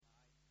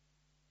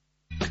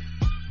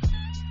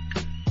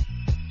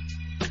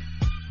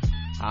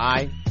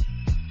Aïe.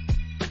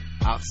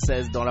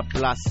 R16 dans la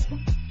place.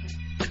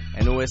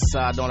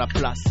 NOSA dans la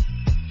place.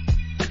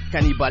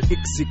 Cannibal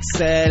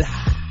XXL.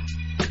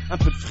 Un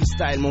peu de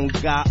freestyle mon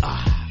gars.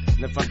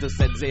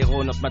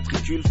 91270 notre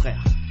matricule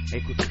frère.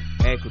 Écoute,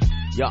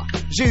 ya.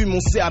 J'ai eu mon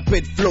CAP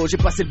de flow, j'ai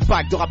passé le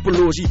bac de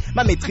rapologie.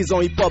 Ma maîtrise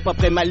en hip-hop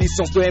après ma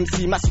licence de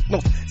MC. Ma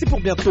soutenance, c'est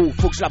pour bientôt,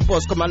 faut que je la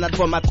pose comme un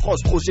album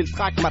atroce. Projet le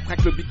track,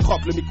 matraque le beat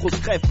croc, le micro se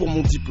crève pour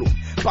mon diplôme.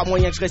 Pas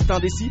moyen que je reste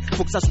indécis,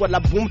 faut que ça soit de la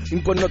bombe.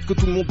 Une bonne note que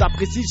tout le monde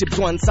apprécie, j'ai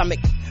besoin de ça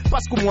mec.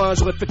 Parce qu'au moins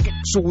j'aurais fait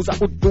quelque chose à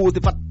haute dose.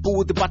 Des pas de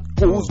pause, des pas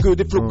de cause, que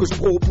des flows que je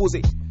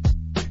proposais.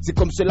 C'est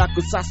comme cela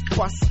que ça se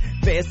passe.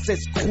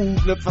 VSS Crew,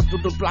 922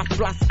 de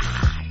place.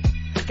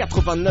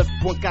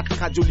 89.4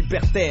 Radio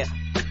Libertaire.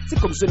 C'est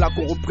comme cela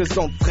qu'on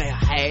représente, frère.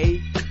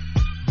 Hey.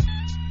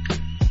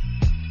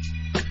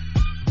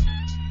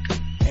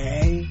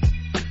 Hey.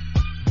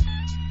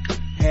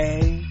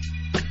 Hey.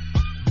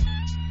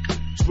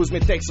 Je pose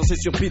mes textes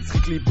sur beat,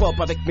 strictly pop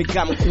avec mes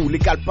gammes crew.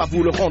 Légal pas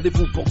vous, le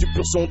rendez-vous pour du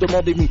pur son,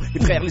 demandez-vous. Les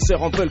frères, les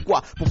sœurs en veulent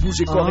quoi? Pour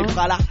bouger corps et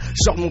bras là.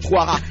 Genre mon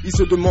 3 rats, ils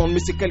se demandent mais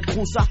c'est quel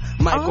crew ça?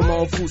 Mike, comment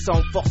on fout ça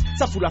en force?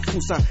 Ça fout la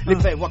frousse, hein. Les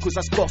faits voient que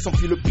ça se corse,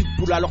 s'enfuit le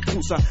pitbull à leur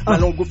trousse, hein. Ma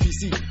langue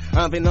officie,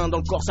 un venin dans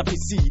le corps ça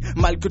fessille.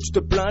 Mal que tu te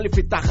plains, les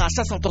faits t'arrachent,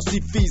 ça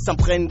s'intensifie.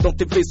 S'imprègne dans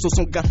tes vaisseaux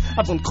sanguins.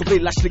 Avant de crever,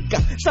 lâche les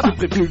gars. J't'avais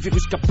prévenu,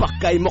 virus qu'à par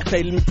cas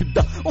immortel, mais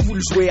putain, on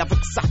voulu jouer avec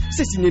ça.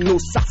 C'est signé nos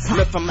ça.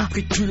 9 un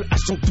matricule,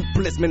 agent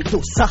double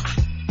Mendoza.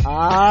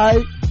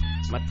 Aïe.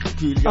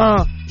 Matricule,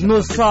 1,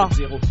 Nosa.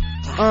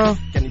 1,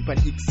 Cannibal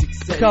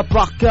XXL. K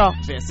par K.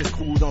 VSS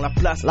Crew dans la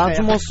place. L'art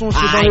du mensonge,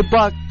 c'est dans les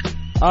bacs.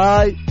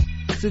 Aïe.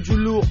 C'est du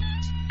lourd.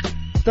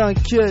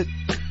 T'inquiète.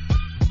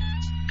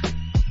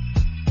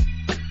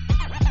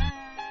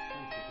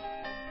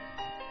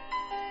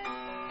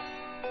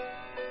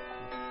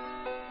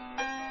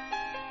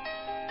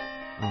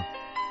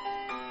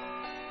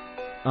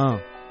 Un.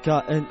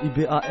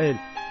 K-N-I-B-A-L.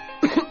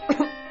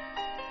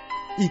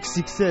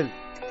 XXL.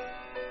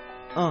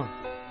 1.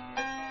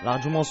 L'art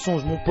du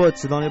mensonge, mon pote,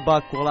 c'est dans les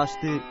bacs pour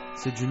l'acheter.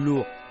 C'est du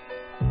lourd.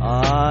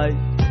 Aïe.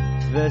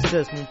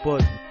 VSS, mon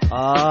pote.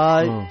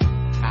 Aïe.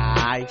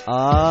 Aïe.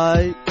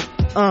 Aïe.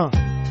 1.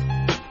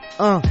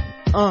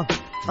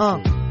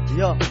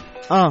 Yo.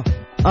 1.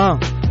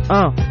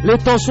 Les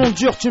temps sont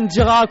durs, tu me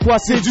diras à quoi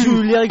c'est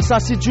dû. Lyrique ça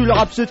c'est dû, le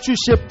rap se tue,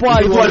 je sais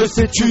pas, il doit le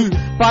sais-tu.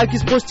 Pareil qui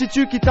se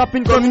prostitue, qui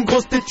tapine comme une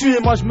grosse têtue. Et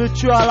moi je me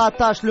tue à la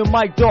tâche, le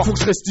mic d'or. Faut que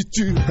je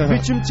restitue.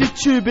 Puis tu me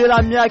titubes et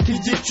la mia qui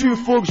dit tu.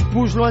 Faut que je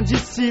bouge loin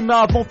d'ici, mais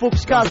avant faut que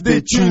je casse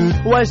des tubes.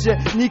 Ouais j'ai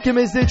niqué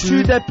mes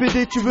études,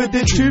 FPD tu veux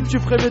des tubes. Tu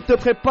ferais mieux te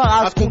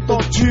préparer à ce qu'on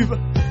t'entube.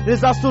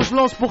 Les assauts je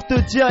lance pour te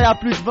dire y'a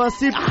plus de 20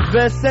 cibles.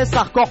 VSS,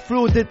 hardcore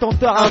flow,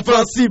 détenteur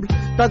invincible.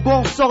 Ta go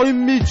on sort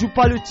humide, joue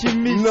pas le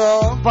timide.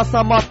 Non. Face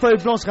à ma feuille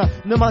blanche, rien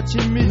ne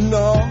m'intimide.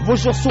 Non. Vos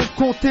jours sont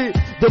comptés.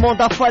 Demande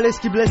à Falaise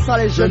qui blesse ça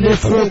les jeunes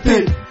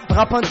effrontés.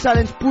 Rap un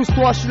challenge,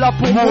 pousse-toi, je suis là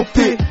pour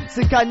monter.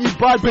 C'est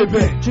Cannibal,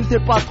 bébé, tu ne t'es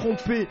pas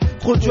trompé.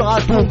 Trop dur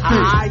à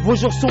dompter. Vos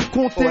jours sont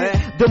comptés. Ouais.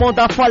 Demande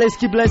à Falaise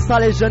qui blesse ça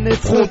les jeunes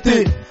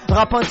effrontés.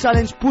 Rap un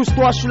challenge,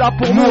 pousse-toi, je suis là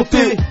pour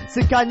monter.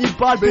 C'est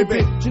Cannibal,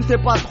 bébé, tu ne t'es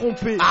pas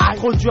trompé.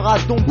 Trop dur à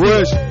dompter.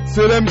 Wesh,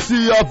 c'est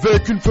l'MC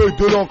avec une feuille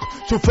de l'encre.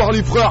 Chauffeur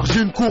livreur,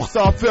 j'ai une course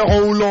à faire en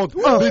Hollande.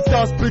 Les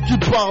aspects qui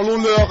parlent,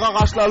 on leur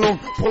arrache la langue.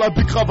 Pour la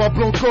bicrave à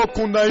Blancoc,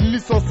 on a une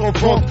licence en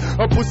vente.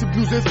 Impossible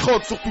nous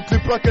escroque, sur toutes les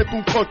plaquettes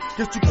on croque.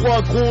 Qu'est-ce que tu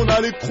crois gros, on a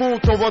l'écran, on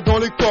t'envoie dans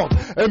les cordes.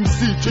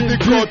 MC, tu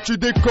déconnes, tu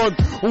déconnes.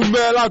 On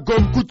met la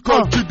gomme, coup de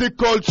colle, tu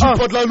décolles. Je suis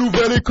pas de la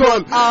nouvelle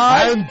école.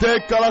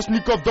 Endek,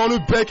 Kalachnikov dans le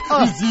bec.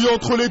 Uzi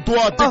entre les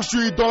doigts, dès que je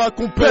suis dans la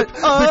compète.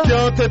 Dès qu'il y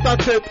a un tête à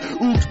tête,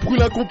 ou que je brûle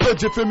la compète.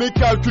 J'ai fait mes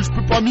calculs, je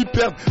peux pas m'y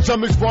perdre.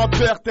 Jamais je vois à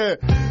perte.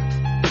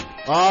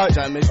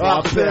 Jamais je vois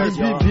à perte.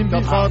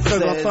 93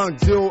 25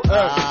 0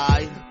 R.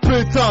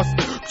 Pétasse,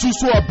 que tu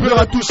sois beurre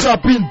à touche à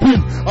bin bin.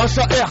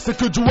 HAR c'est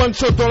que du one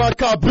shot dans la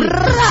cabine.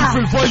 Tu fais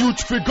le voyou,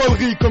 tu fais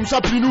gaulerie comme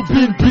Chaplin ou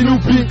bin. Bin ou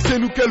bin, c'est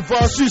nous qu'elle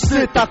va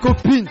sucer ta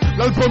copine.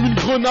 L'album une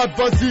grenade,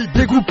 vas-y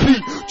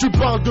dégoupille. Tu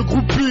parles de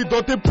groupie,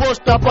 dans tes poches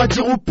t'as pas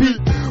dit roupie.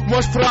 Moi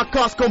je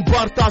fracasse comme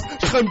Bartas.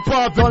 Je traîne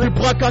pas avec les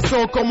bras cassés,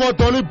 encore moins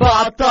dans les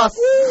baratas.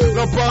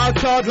 La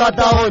baraka de la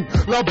daronne,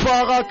 la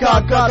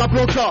baraka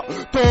Casablanca.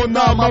 Ton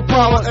âme à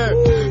parole,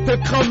 t'es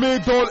cramé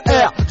dans le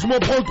air. Je m'en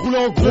prends de rouler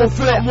en gros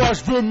fer, moi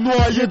je veux me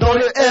noyer dans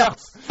les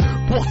hertz.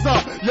 Pour ça,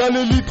 y'a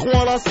les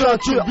litrons à la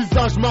ceinture,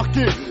 visage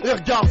marqué et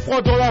regard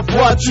froid dans la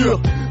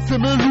voiture. C'est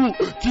mes loups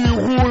qui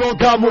roulent en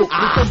gamo, les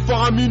femmes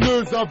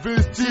faramineuses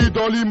investies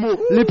dans l'IMO.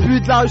 Les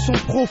puits de la rue sont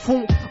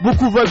profonds,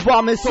 beaucoup veulent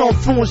voir mais sans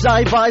fond.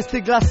 J'arrive à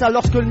rester glacial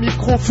lorsque le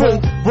micro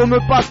fond. Vaut me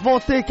pas se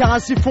vanter car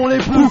ainsi font les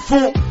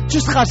bouffons. Tu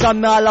seras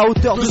jamais à la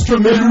hauteur de ce que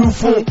mes loups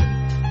font.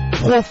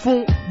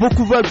 Profond,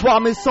 beaucoup veulent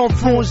boire mais sans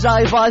fond.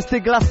 J'arrive à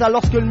rester glacial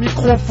lorsque le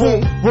micro fond.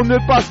 Vaut mieux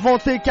pas se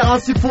vanter car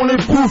ainsi font les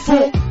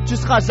bouffons. tu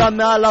seras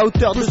jamais à la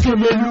hauteur de ce que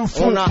mes loups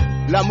font. On a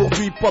l'amour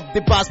du hip-hop des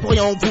bases, pour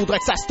rien on voudrait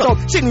que ça stoppe.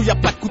 Chez nous y a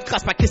pas de coup de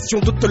crasse, pas question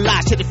de te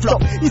lâcher des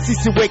flops. Ici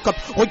c'est wake up,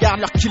 regarde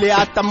l'heure qu'il est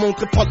à ta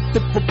montre et frotte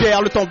tes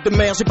paupières. Le temps de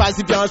mer, j'ai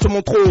vas-y viens, je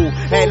montre trop.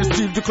 Et le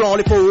style du clan,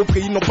 les pauvres,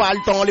 ils n'ont pas le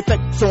temps. Les fêtes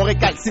sont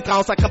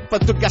récalcitrants, ça crape pas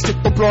de gâcher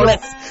ton plan. Laisse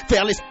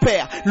faire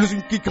l'espère,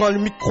 l'usine qui craint le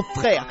micro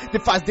frère. Des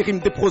phases, des rimes,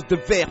 des proses de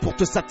vers pour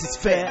te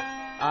satisfaire.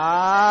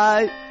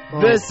 Aïe,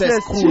 BSS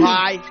Crew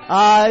High,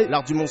 aïe,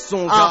 l'art du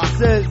mensonge.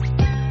 Arcel,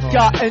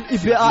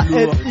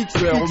 KNIBALX,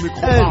 au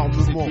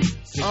micro-armement.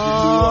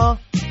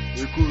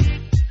 Écoute,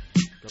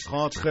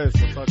 93,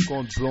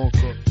 150 blanc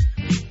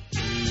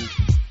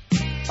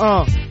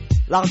quoi.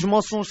 L'art du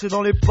mensonge c'est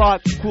dans les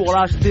packs, cours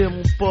l'acheter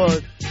mon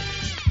pote.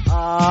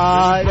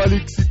 Aïe,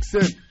 Cannibal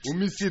XXL,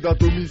 homicide à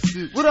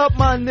domicile. what up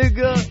my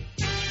nigga?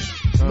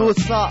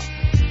 Nosa,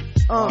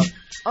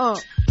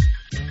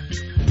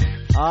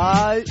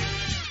 Aïe,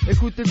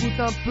 écoute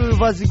un peu,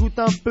 vas-y goûte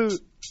un peu.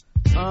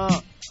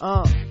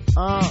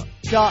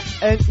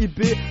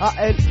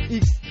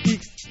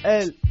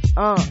 KNIBALXXL.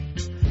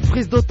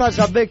 Prise d'otage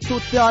avec taux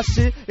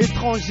THC,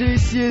 étranger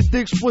ici et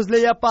dès que je pose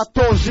les y'a pas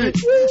tanger.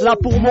 Là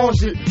pour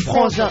manger,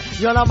 frangin,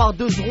 y'en a marre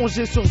de se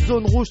ronger sur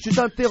zone rouge, tu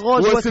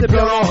t'interroges, ouais c'est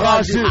bien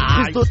enragé.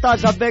 Prise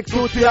d'otage avec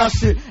taux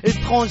THC,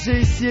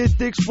 étranger ici et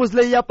dès que je pose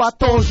les y'a pas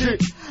tanger.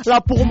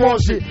 Là pour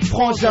manger,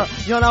 frangin,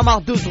 y'en a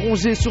marre de se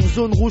ronger sur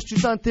zone rouge, tu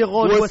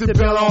t'interroges, ouais c'est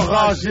bien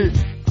enragé.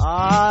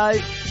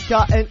 Aïe,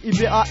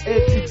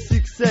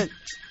 KNIBALXXL.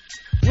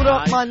 What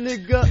up my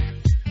nigga?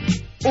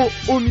 Oh,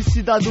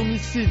 homicide à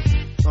domicile.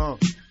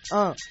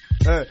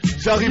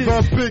 J'arrive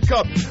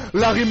impeccable,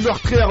 la rime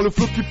meurtrière, le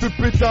flow qui fait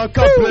péter un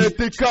câble.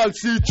 T'es cale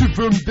si tu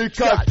veux me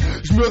décaler.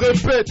 Je me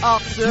répète,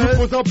 je me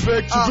pose un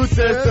bec, tu veux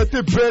tester,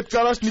 t'es bête,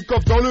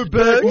 Kalachnikov dans le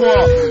bec.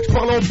 Moi, je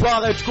parle en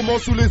barrette, je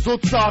commence où les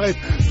autres s'arrêtent.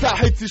 Ça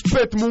hate si je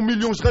pète mon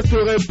million, je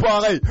resterai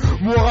pareil.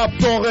 Mon rap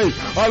t'enraye,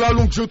 à la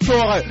longue je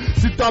t'aurai.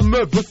 Si ta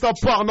meuf veut sa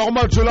part,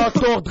 normal je la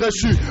tordrai.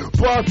 Je suis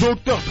pas Dr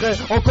Dre,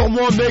 encore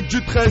moins mec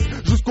du 13.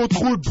 Jusqu'au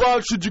trou de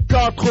balle, je suis du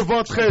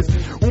 93.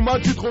 On m'a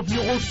dit de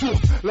revenir aux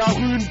sources, la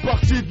rue une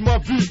partie de ma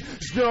vie,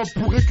 je viens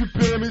pour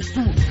récupérer mes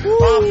sous.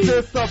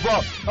 Arcel ça va,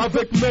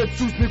 avec mes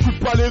sous, n'écoute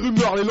pas les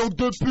rumeurs, les langues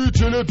de pute,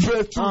 je les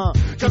baisse tout.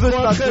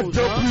 93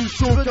 bien plus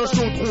chaud qu'un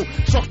chaudron.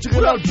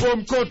 Sortirai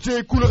l'album quand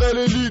j'écoulerai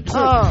les litres.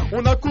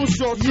 On a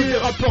conscience que les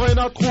rappeurs y'en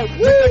a trop.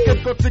 Mais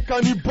t'inquiète quand c'est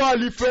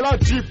Cannibal, il fait la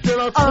jeep dès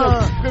l'intro.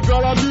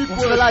 Préviens la mif, on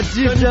fait la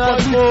jeep dès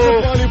l'intro.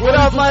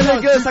 Voilà ma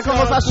nigga, ça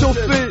commence à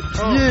chauffer.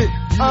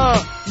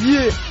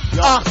 Yeah,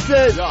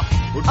 Arcel.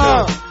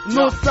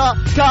 Nosa,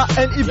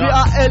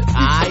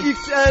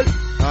 KNIBALXXL.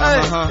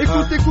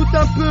 Écoute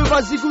un peu,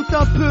 vas-y goûte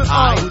un peu.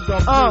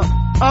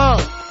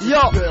 Yo,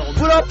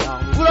 pull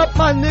up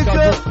my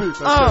nigga.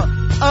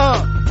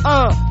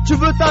 Tu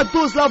veux ta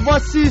dose, la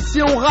voici.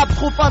 Si on rappe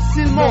trop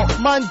facilement,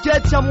 man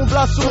get, y'a mon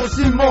blas sur le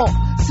ciment.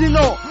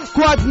 Sinon,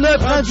 quoi de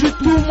neuf, rien du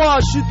tout, moi.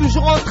 Je suis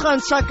toujours en train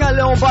de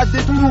chacaler en bas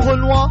des tours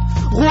noirs.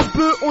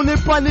 Rebeu, on n'est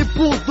pas né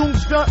pour, donc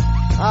je viens.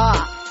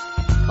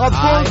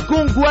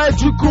 Gong, ouais,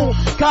 du con.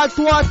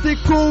 Cale-toi, t'es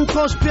con, ou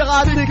quand je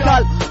pirate, t'es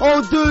cale.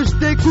 En deux, je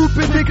découpe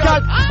et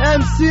décale.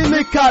 MC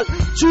m'écale.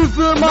 Tu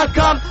veux ma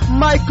cam?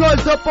 Michael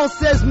up en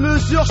 16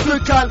 mesures, je te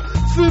calme.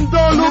 Fume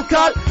dans le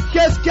local,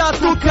 qu'est-ce qu'il y a,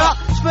 Toka?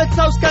 J'fais de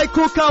South Sky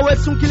Coca, ouais,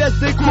 son qui laisse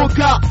des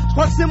coca.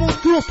 J'crois que c'est mon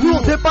tour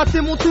pour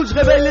dépater mon tour.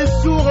 J'réveille les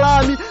sourds,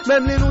 l'ami.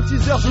 Même les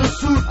non-teasers, je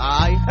saoule.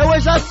 Et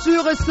ouais,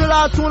 j'assure, et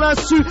cela à ton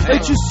insu.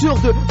 Es-tu sûr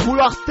de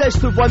vouloir tête,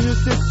 j'te vois mieux,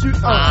 c'est sûr.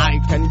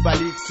 Cannibal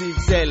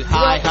XXL,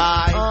 hi.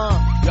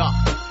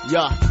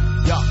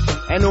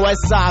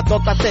 NOSA dans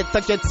ta tête,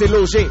 t'inquiète c'est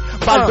logé.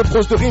 Balle de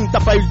prose de rime, t'as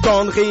pas eu le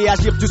temps de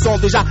réagir. Tu sens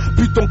déjà,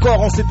 plus ton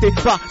corps, on s'était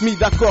pas mis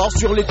d'accord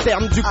sur les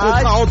termes du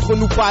contrat entre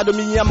nous, pas de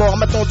mis à mort.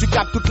 Maintenant tu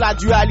captes toute la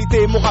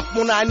dualité. Mon rap,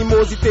 mon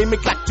animosité, mes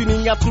claques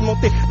tuning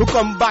instrumenté. Le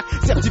comeback,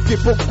 certifié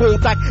pour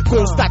contact.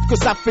 Constate que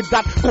ça fait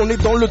date, qu'on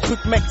est dans le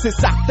truc mec. C'est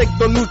ça, tech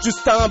donne-nous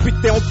juste un but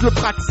et on te le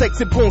braque sec,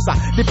 c'est bon ça.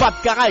 Des pas de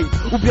Caraïbes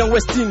ou bien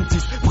West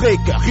Indies.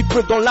 Breaker,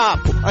 rythme dans la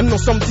peau, un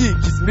ensemble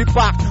d'Iggy's. Les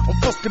barres, on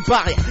force les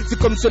barrières. C'est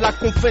comme cela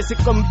qu'on fait, c'est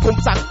comme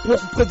ça qu'on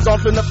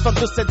représente le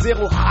 92270.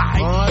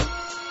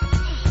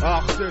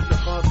 Arcel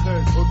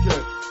 93, ok.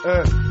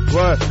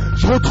 Ouais,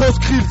 je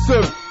retranscris le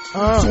seum.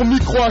 Sur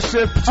micro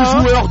HF, petit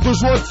joueur de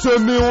joie de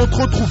seum et on te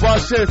retrouve à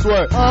HS,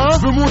 ouais. Je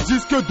veux mon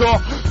disque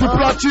d'or, de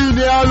platine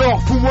et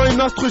alors, fous-moi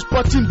une instru, je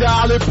patine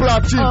derrière les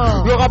platines.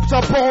 Le rap ça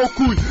part en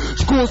couille,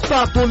 je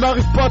constate, on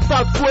n'arrive pas à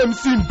tac, faut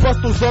MC, une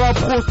bastos dans la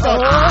prostate.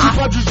 Je suis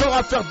pas du genre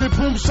à faire des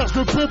bombes, charge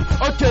de pompe,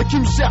 ok, qui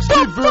me cherche,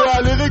 qui veut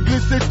aller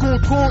régler ses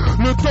comptes.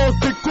 Le temps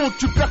c'est compte,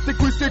 tu perds tes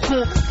couilles, c'est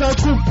con. C'est un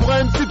con pour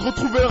un MC de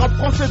retrouver le rap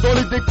français dans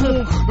les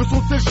décombres. Le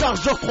son c'est le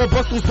chargeur, 3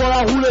 bastos dans la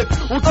roulette.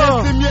 On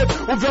tient ses miettes,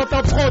 on vient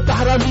t'apprendre,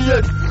 t'as la miette.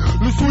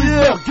 Le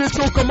sweater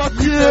ghetto comme un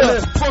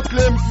critel. Fuck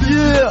les MC,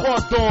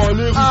 crois dans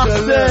les rues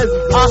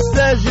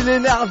Arcèse, il est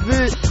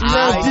énervé, il est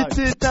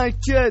invité,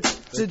 t'inquiète.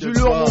 C'est du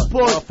lourd mon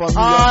pote.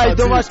 Aïe,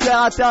 dommage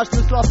qu'RATH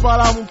ne soit pas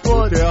là mon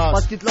pote.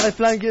 Parce qu'il te l'aurait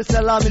flingué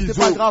celle-là, mais c'est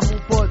pas grave mon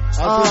pote.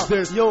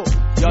 Yo,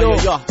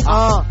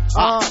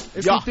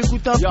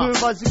 écoute un peu,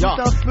 vas-y écoute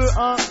un peu,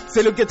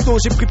 C'est le ghetto,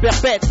 j'ai pris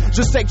perpète.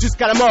 Je sais que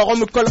jusqu'à la mort on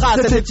me collera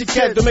cette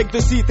étiquette de mec de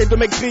site et de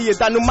mec grillé,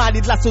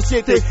 d'anomalie de la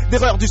société,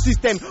 d'erreur du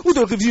système ou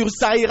de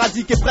virus à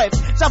éradiquer. Bref,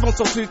 j'avance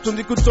en suite, on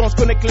écoute son, je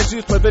connecte les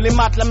justes, me veut les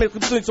maths, la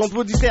maîtrise son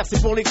auditaire,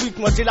 c'est pour les cuites.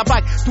 Moi j'ai la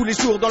bague, tous les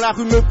jours dans la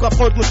rue me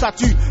confronte mon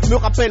statut, me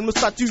rappelle mon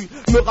statut,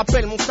 me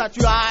rappelle mon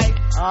statut.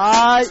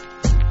 Aïe,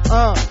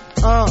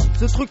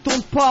 ce truc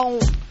tourne pas rond.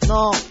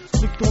 Non, ce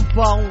truc tourne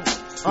pas rond.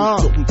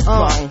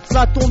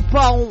 Ça tourne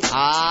pas rond.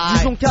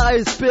 Disons qu'à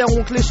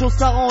espérons que les choses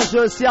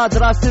s'arrangent. C'est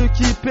Adra, c'est eux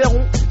qui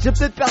paieront. J'ai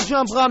peut-être perdu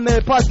un bras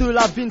mais pas de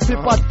la vie, ne fais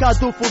pas de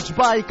cadeau. Faut que je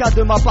barricade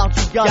de ma part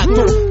du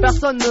gâteau.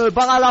 Personne ne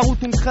barre à la route,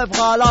 on me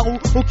crèvera à la roue.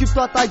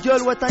 Occupe-toi ta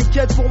gueule, ouais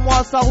t'inquiète, pour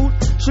moi ça roule.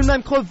 Je suis le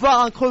même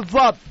crevard,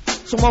 increvable.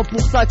 Sûrement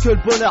pour ça que le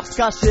bonheur se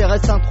cache et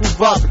reste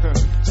introuvable.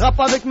 Je rappe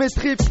avec mes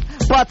tripes,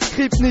 pas de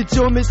script ni de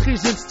géométrie.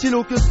 J'ai le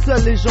stylo que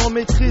seuls les gens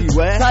maîtrisent.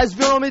 Ça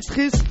SV en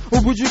maîtrise,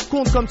 au bout du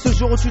compte. Comme ce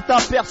jour où tu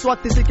t'aperçois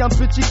que t'étais qu'un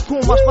petit con.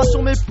 Moi je passe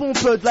sur mes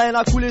pompes, de la haine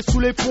a coulé sous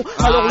les ponts.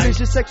 Alors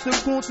léger c'est que ce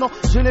compte, non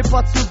je n'ai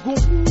pas de second.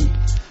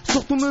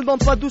 Surtout me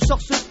demande pas d'où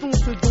sort ce ton.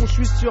 Ce dont je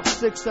suis sûr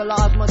c'est que c'est la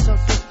rage maintient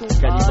ce ton.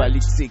 Cannibal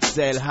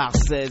XXL,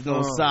 Arcèse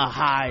dans sa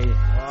high.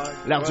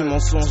 L'art du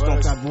mensonge dans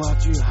ta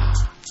voiture.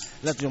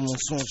 L'art du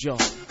mensonge, yo.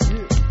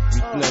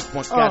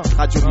 89.4,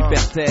 Radio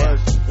Libertaire.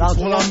 L'art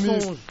du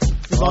mensonge,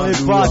 c'est dans les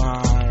bacs.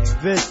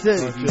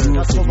 V16,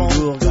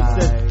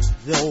 92.7,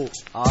 0.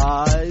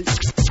 Aïe.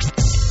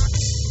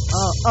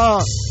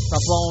 Ça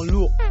part en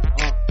lourd.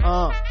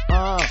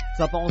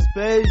 Ça part en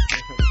space.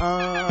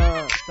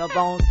 Ça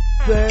part en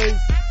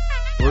space.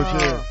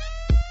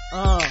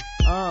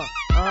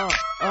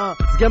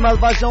 Ce game a le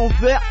vagin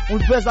ouvert, on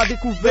le baise à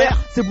découvert.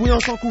 C'est bouillant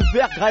sans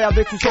couvert, graille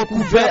avec ou sans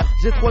couvert.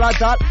 J'ai trop la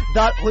dalle,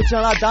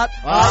 retiens la date.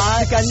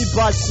 C'est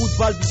cannibale, trou de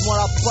balle, vise-moi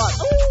la patte.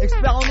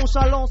 Expert en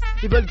nonchalance,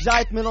 ils veulent que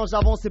j'arrête, maintenant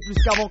j'avance. C'est plus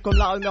qu'avant, comme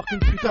la rumeur qu'une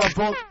putain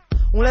vente.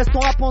 On laisse ton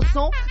rap en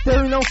sang, t'es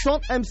une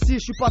enceinte. MC, je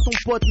suis pas ton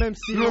pote, même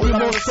si l'on rime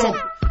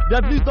ensemble.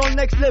 Bienvenue dans le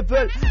next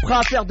level, prêt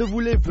à faire de vous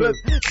les veuves.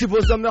 Si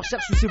vos hommes me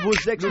recherchent ou si vos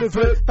ex le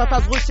veulent, ta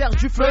tasse recherche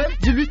du feu.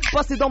 Dis-lui,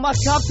 passez dans ma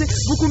cave, c'est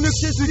beaucoup mieux que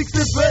chez celui que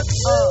c'est fait.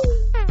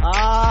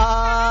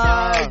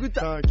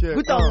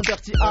 Goûte à mon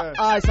dirty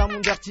eyes, à mon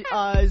dirty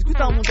eyes. Goûte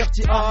à mon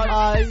dirty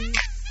eyes.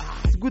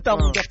 Goûte à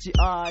mon dirty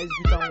eyes,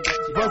 goûte à mon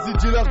dirty eyes. Vas-y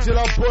dealer, j'ai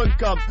la bonne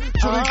cam.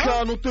 Tu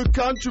ricanes, on te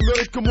canne, tu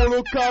mérites que mon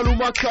local ou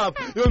ma cave.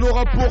 Y'en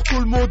aura pour tout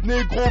le monde,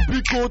 négro,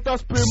 bico,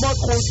 t'aspect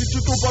macro. Si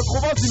tu tombes pas trop,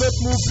 vas-y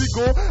mettre mon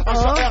bigot.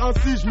 HR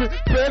ainsi, je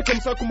m'appelle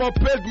comme ça qu'on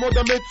m'appelle. Demande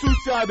à mettre sous,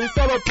 c'est à des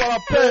salopes, pas la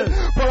peine.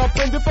 Pas la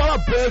peine de faire la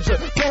belge,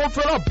 pas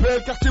refaire la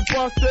belle. Quartier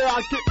Pasteur,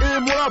 et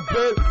mon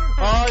label.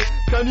 Aïe,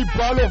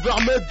 cannibale, on va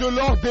remettre de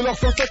l'or. Dès lors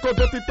 150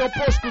 dans tes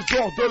poche que je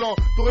dors de l'an.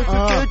 T'aurais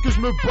fait que je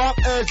me barre,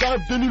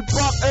 j'arrive de nulle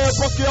part,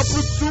 parce qu'il y a plus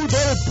de sous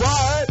dans les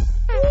bars.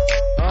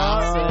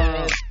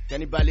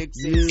 Cannibal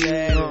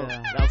XXL,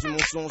 l'art du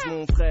mensonge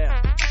mon frère.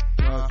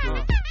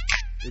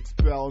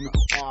 Expert en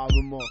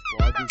armement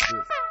pour ADC.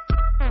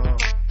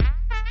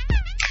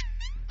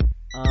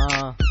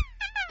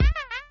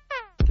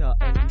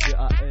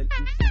 KNIBAL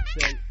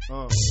XXL.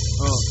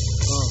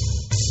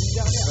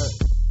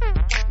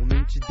 On met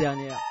une petite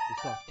dernière,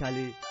 histoire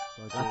calée.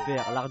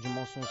 Affaire, l'art du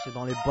mensonge c'est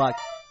dans les bacs.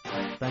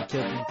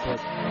 T'inquiète mon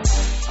pote.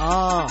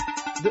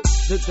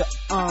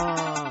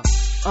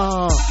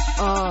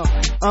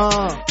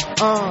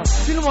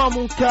 File-moi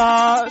mon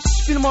cash,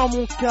 file-moi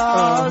mon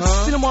cash,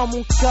 file-moi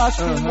mon cash,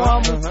 file-moi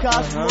mon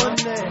cash,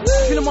 monnaie.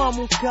 File-moi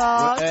mon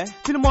cash,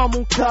 file-moi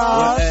mon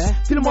cash,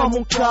 file-moi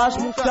mon cash,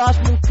 mon cash,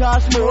 mon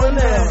cash,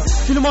 monnaie.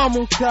 File-moi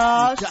mon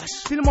cash,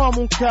 file-moi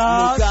mon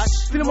cash,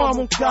 file-moi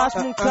mon cash,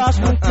 mon cash,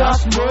 mon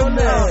cash,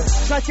 monnaie.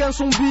 Chacun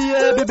son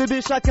billet,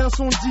 bébé, chacun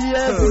son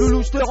billet.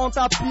 Loulou, je te rends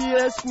ta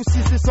pièce, ou si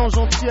c'est sans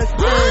gentillesse.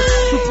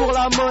 Tout pour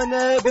la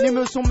monnaie, venez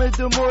me sont mes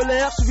deux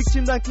molaires. Je suis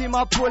victime d'un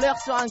climat polaire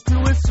sur un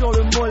cloué sur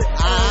le mollet.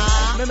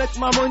 Mais mec,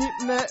 ma money,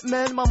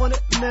 ma monnaie,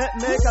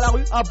 mec, à la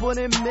rue,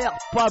 abonné, merde.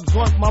 Pas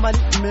besoin que ma manie,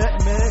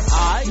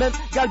 même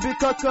galbé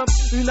comme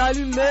une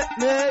allumette,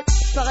 mec.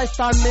 Ça reste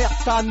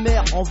ta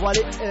mère, envoie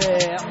les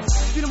airs.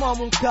 File-moi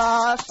mon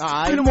cash,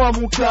 file-moi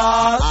mon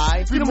cash,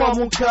 file-moi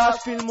mon cash,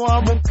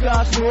 file-moi mon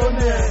cash,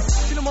 monnaie.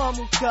 File-moi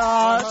mon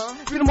cash,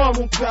 file-moi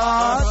mon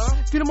cash,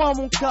 file-moi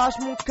mon cash,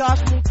 mon cash,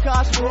 mon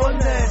cash,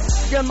 monnaie.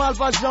 Game mal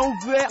vagin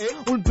ouvert,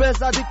 on le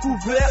baise à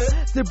découvert.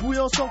 C'est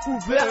bouillant sans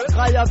couvert,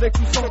 raille avec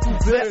ou sans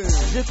couvert.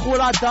 J'ai trop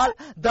la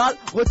dalle,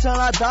 retiens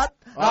la date.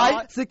 Aïe,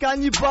 c'est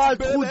cannibale,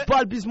 trou de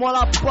balle, bise-moi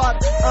la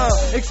patte.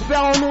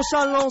 Expert en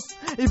nonchalance,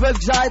 ils veulent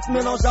que j'arrête,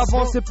 maintenant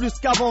j'avance. C'est plus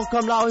qu'avant,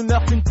 comme la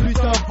rumeur qu'une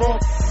putain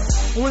vente.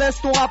 On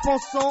laisse ton rap en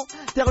sang,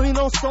 termine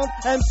ensemble.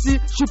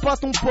 MC, je suis pas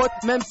ton pote,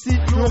 même si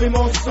on rime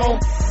ensemble.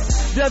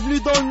 bienvenue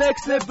dans le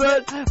next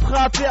level. Prêt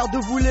à faire de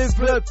vous les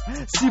veufs.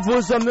 Si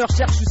vos hommes me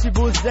recherchent ou si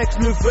vos ex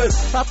le veulent.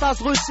 Ta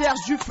tasse recherche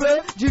du feu,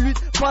 dis-lui de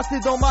passer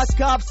dans ma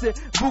cave. C'est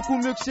beaucoup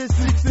mieux que chez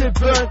Six et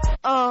Bun.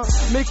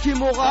 Mais qui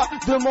m'aura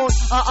demande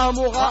à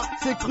Amora.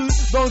 C'est cru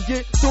dans le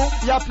ghetto,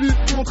 y'a plus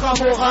contrat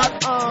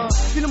moral.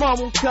 File-moi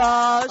mon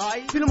cash,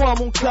 file-moi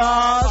mon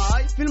cash,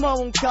 file-moi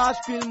mon cash,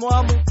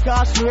 file-moi mon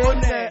cash,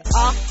 monnaie,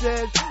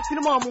 Arcel.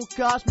 File-moi mon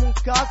cash,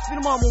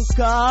 file-moi mon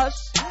cash,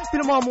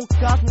 file-moi mon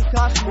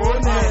cash,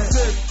 monnaie.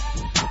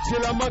 J'ai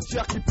la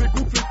matière qui fait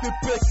gonfler tes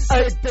pecs.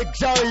 Hey, dès que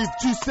j'arrive,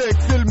 tu sais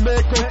que c'est le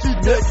mec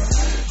anti-deck.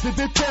 J'ai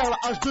des terres,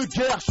 la hache de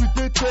guerre, j'suis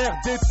déter,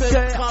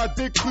 cras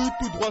décru,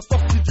 tout droit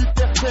sorti du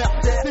terre-terre.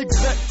 C'est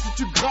grec si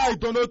tu grailles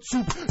dans notre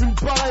soupe. Une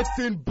barrette,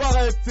 c'est une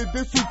barrette, c'est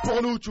des sous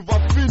pour nous, tu vas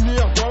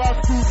finir dans la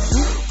soupe.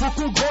 Faut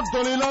qu'on grotte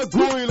dans les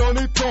lagos, il en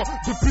est temps.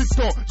 Depuis le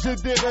temps, j'ai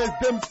des restes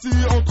d'MC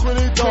entre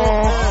les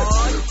dents.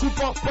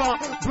 Compare pas,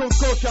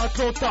 Blancoc et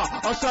Atlanta.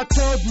 À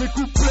chacun de mes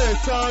couplets,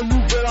 c'est un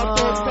nouvel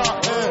attentat.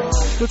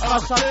 Je te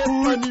crache ça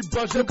cool,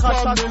 je te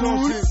crache ça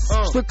cool,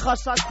 je te crache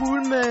ça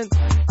cool, man.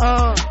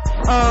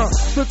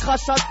 Je te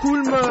crache ça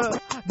cool,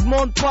 me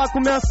demande pas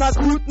combien ça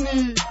coûte,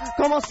 ni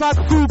comment ça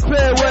coupe,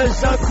 ouais,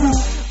 j'ai un coup.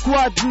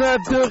 Quoi de neuf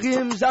de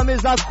rime, jamais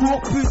à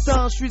court,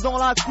 putain, je suis dans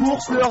la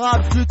course, le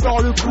rap, je lui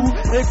tords le cou.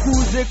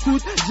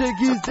 Écoute,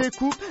 j'aiguise des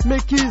coups, mais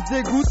qui se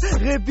dégoûte,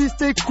 révise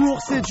tes cours,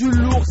 c'est du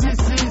lourd, si,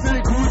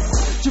 c'est good.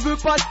 Tu veux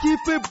pas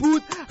kiffer,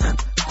 bout,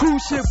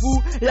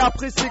 couchez-vous, et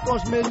après c'est quand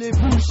je mets les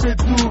bouches et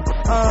tout.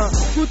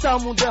 Tout à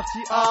mon dirty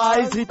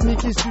eyes,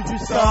 rythmique issu du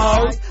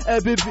South.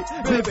 Eh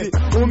bébé,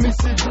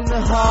 homicide in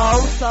the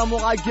house,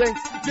 Samora gang,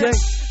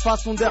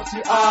 façon dirty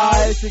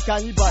eyes, c'est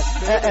cannibale.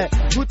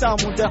 Tout à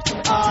mon dirty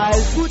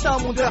eyes, tout à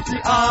mon dirty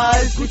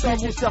eyes, tout à mon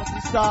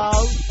dirty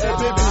South. Eh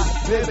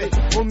bébé,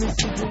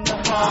 homicide in the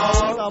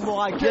house,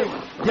 Samora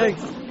gang,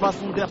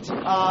 façon dirty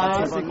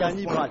eyes, c'est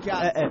cannibale.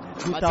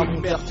 Tout à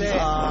mon dirty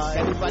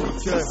eyes, Cannibal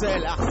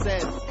XXL,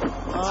 Arcel.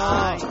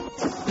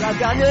 La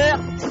dernière,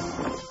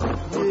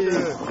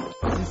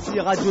 ici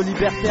Radio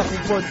Libertaire,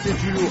 mon pote, c'est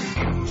du lourd.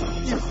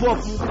 Hip hop,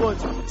 mon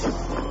pote.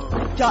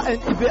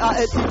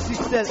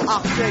 KNIBALXXL,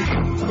 Arcel,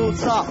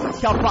 Nosa,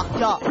 K par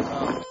K.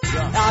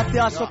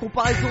 RATH sans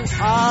comparaison.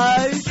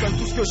 Aïe, je donne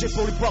tout ce que j'ai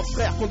pour le pop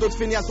frère. Quand d'autres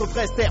fainéants se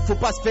prestèrent, faut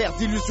pas se faire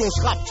d'illusions,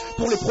 je rappe.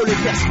 Pour les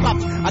prolétaires, je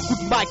frappe. À coups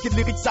de mic et de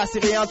lyrics, ça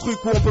serrer un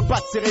truc où on peut pas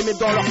te serrer, mais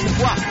dans leur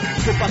pouvoir.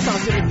 Faut pas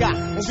s'insérer car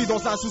on vit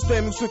dans un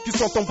système où ceux qui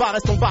sont en bas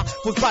restent en bas.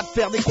 Faut se battre,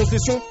 faire des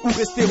concessions ou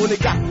rester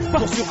renégat.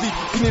 Pour survivre,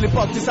 finir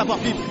l'époque des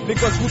savoir-vivre. Les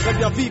gosses voudraient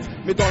bien vivre,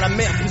 mais dans la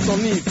merde, ils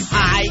s'enivrent.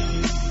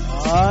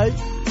 Aïe.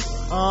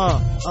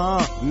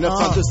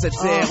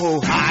 91270.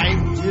 Aïe.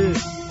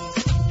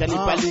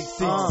 Cannibal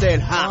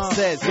XXL,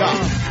 Arcel,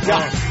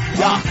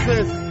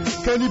 Arcel,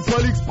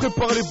 Cannibal X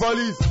prépare les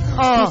balises.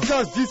 On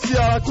casse d'ici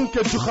à la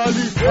conquête du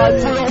rallye.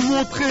 Faut leur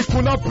montrer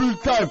qu'on a plus le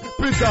time.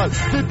 Pédale,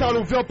 détale,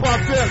 on vient pas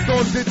faire dans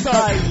le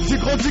détail. J'ai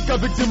grandi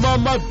qu'avec des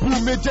mamades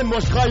bourmédiennes, moi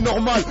je raille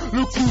normal.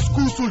 Le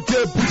couscous ou le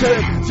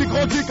débouchette. J'ai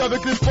grandi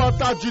qu'avec les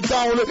patates du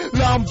down, les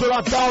larmes de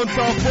la down,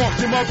 ça emporte,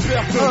 j'ai ma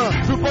personne.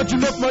 Je veux pas d'une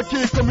meuf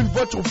maquillée comme une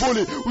voiture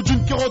volée. Ou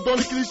d'une qui rentre dans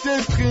les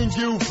clichés,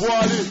 stringée ou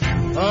voilée.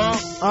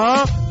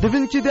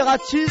 Devine qui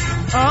dératise,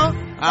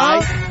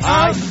 Aïe.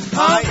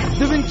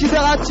 Devine qui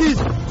dératise.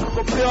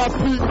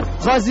 Thérapie.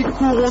 Vas-y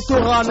cours, on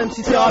t'aura même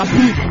si t'es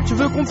rapide. Tu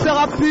veux qu'on te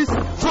thérapise?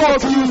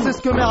 Fuck you, c'est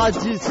ce que mère a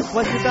dit.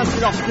 Ouais c'est ainsi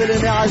lorsque les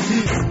mères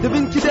agissent.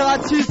 Devine qui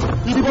dératise,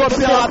 hip-hop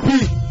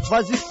thérapie.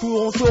 Vas-y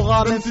cours, on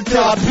t'aura même si t'es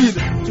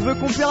rapide. Tu veux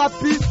qu'on te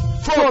thérapise?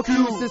 Fuck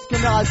you, c'est ce que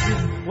mère a dit.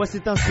 Ouais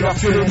c'est ainsi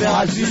lorsque les mères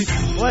agissent.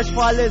 Ouais je suis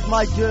à l'aise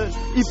ma gueule.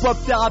 Hip-hop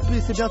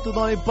thérapie, c'est bientôt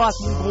dans les bacs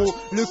mon gros.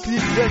 Le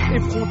clip d'être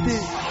effronté.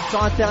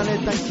 Sur internet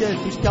t'inquiète,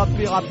 jusqu'à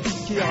piquer, rap,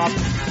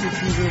 ce que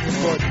tu veux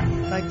mon pote.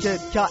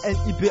 T'inquiète,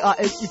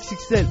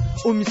 KNIBALXXL,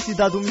 homicide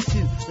à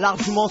domicile, l'art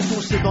du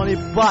mensonge c'est dans les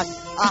bacs.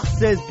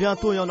 Arcel,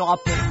 bientôt y'en aura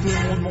pour tout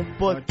le monde mon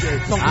pote.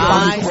 Sans que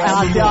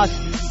RATH,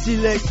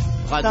 Silex,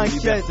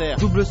 t'inquiète,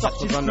 double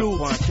sortie de flow.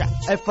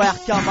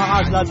 FARK,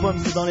 Marage, l'album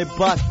c'est dans les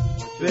bacs.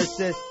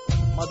 ESS,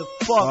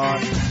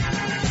 motherfucker.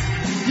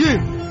 Yeah.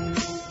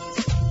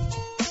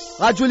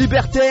 Radio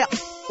Libertaire,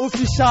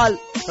 official.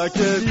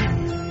 T'inquiète.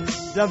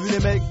 Bien vu les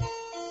mecs,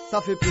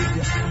 ça fait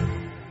plaisir.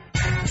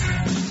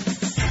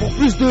 Pour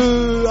plus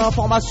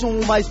d'informations,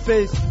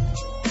 MySpace,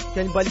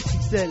 Cannibal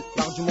XXL,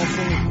 l'art du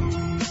mensonge,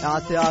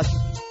 RATH,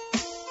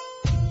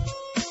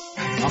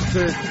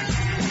 Arcel.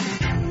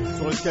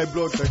 Sur le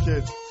Skyblog,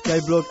 t'inquiète.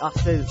 Skyblog,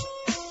 Arcel.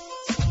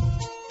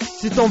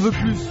 Si t'en veux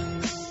plus,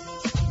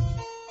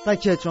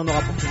 t'inquiète, tu en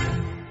auras pour tout le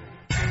monde.